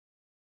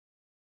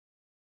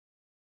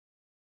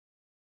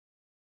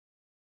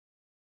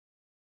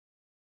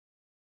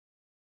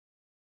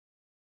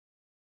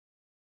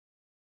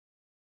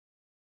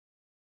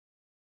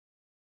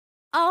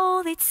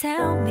All they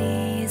tell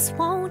me is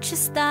won't you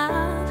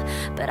stop,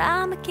 but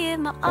I'ma give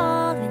my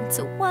all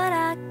into what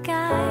I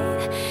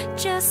got.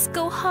 Just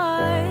go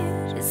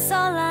hard, is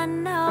all I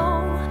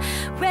know.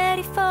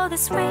 Ready for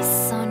this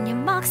race, on your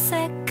mark,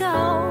 set,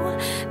 go.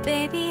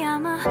 Baby,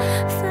 I'ma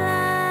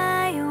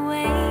fly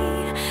away.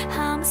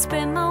 I'ma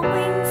spread my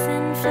wings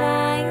and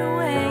fly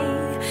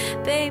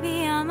away.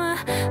 Baby, I'ma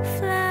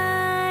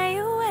fly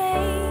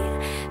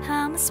away.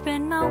 I'ma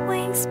spread my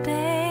wings,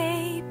 baby.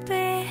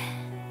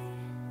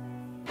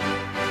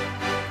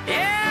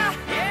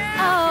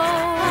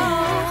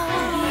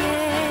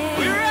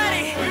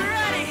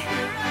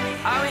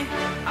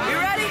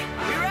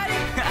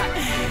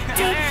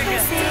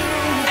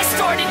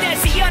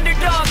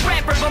 Underdog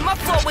rapper, but my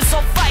flow was so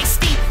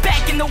feisty.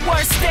 Back in the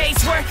worst days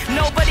where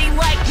nobody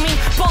liked me.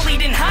 Bullied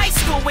in high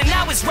school when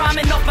I was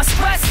rhyming off my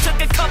stress. Took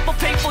a couple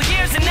painful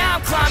years and now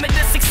I'm climbing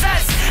to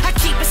success. I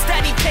keep a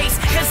steady pace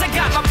cause I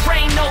got my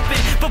brain open,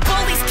 but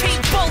bullies keep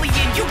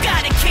bullying, you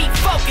gotta keep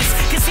focused.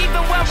 Cause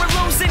even when we're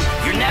losing,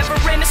 you're never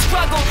in a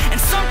struggle. And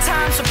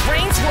sometimes the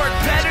brains work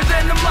better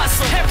than the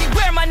muscle.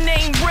 Everywhere my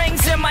name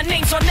rings and my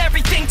name's on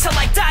everything. Till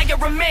I die I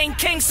remain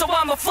king, so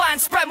I'ma fly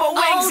and spread my wings.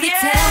 All they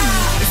tell me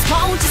is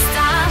won't you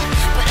stop,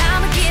 but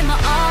I'ma give my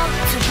all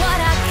to what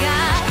I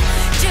got.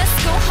 Just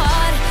go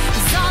hard,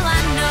 is all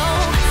I know.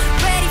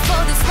 Ready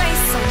for this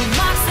race, so your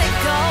mark, set,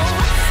 go.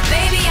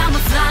 Baby, I'ma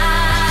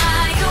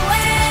fly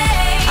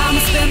away.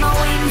 I'ma spread my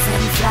wings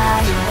and fly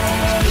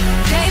away.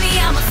 Baby,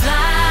 I'ma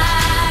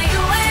fly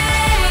away.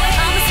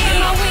 I'ma spread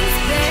my wings,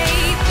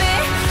 baby.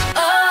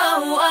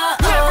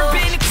 Never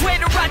been a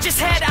quitter, I just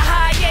had a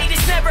hiatus.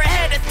 Never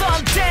had a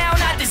thumb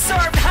down, I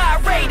deserved high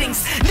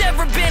ratings.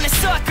 Never been a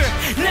sucker,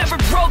 never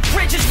broke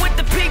bridges with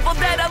the people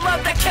that I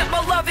loved. I kept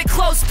my love in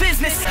close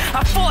business.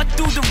 I fought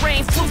through the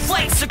rain, flew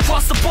flanks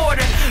across the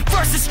border.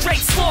 Versus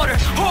straight slaughter,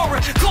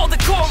 horror, call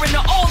the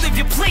coroner. All of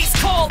you please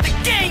call the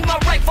game my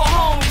rightful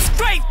home. It's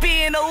great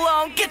being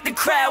alone, get the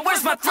crowd,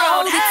 where's my throne?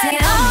 All they tell me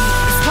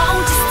is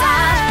won't you stop,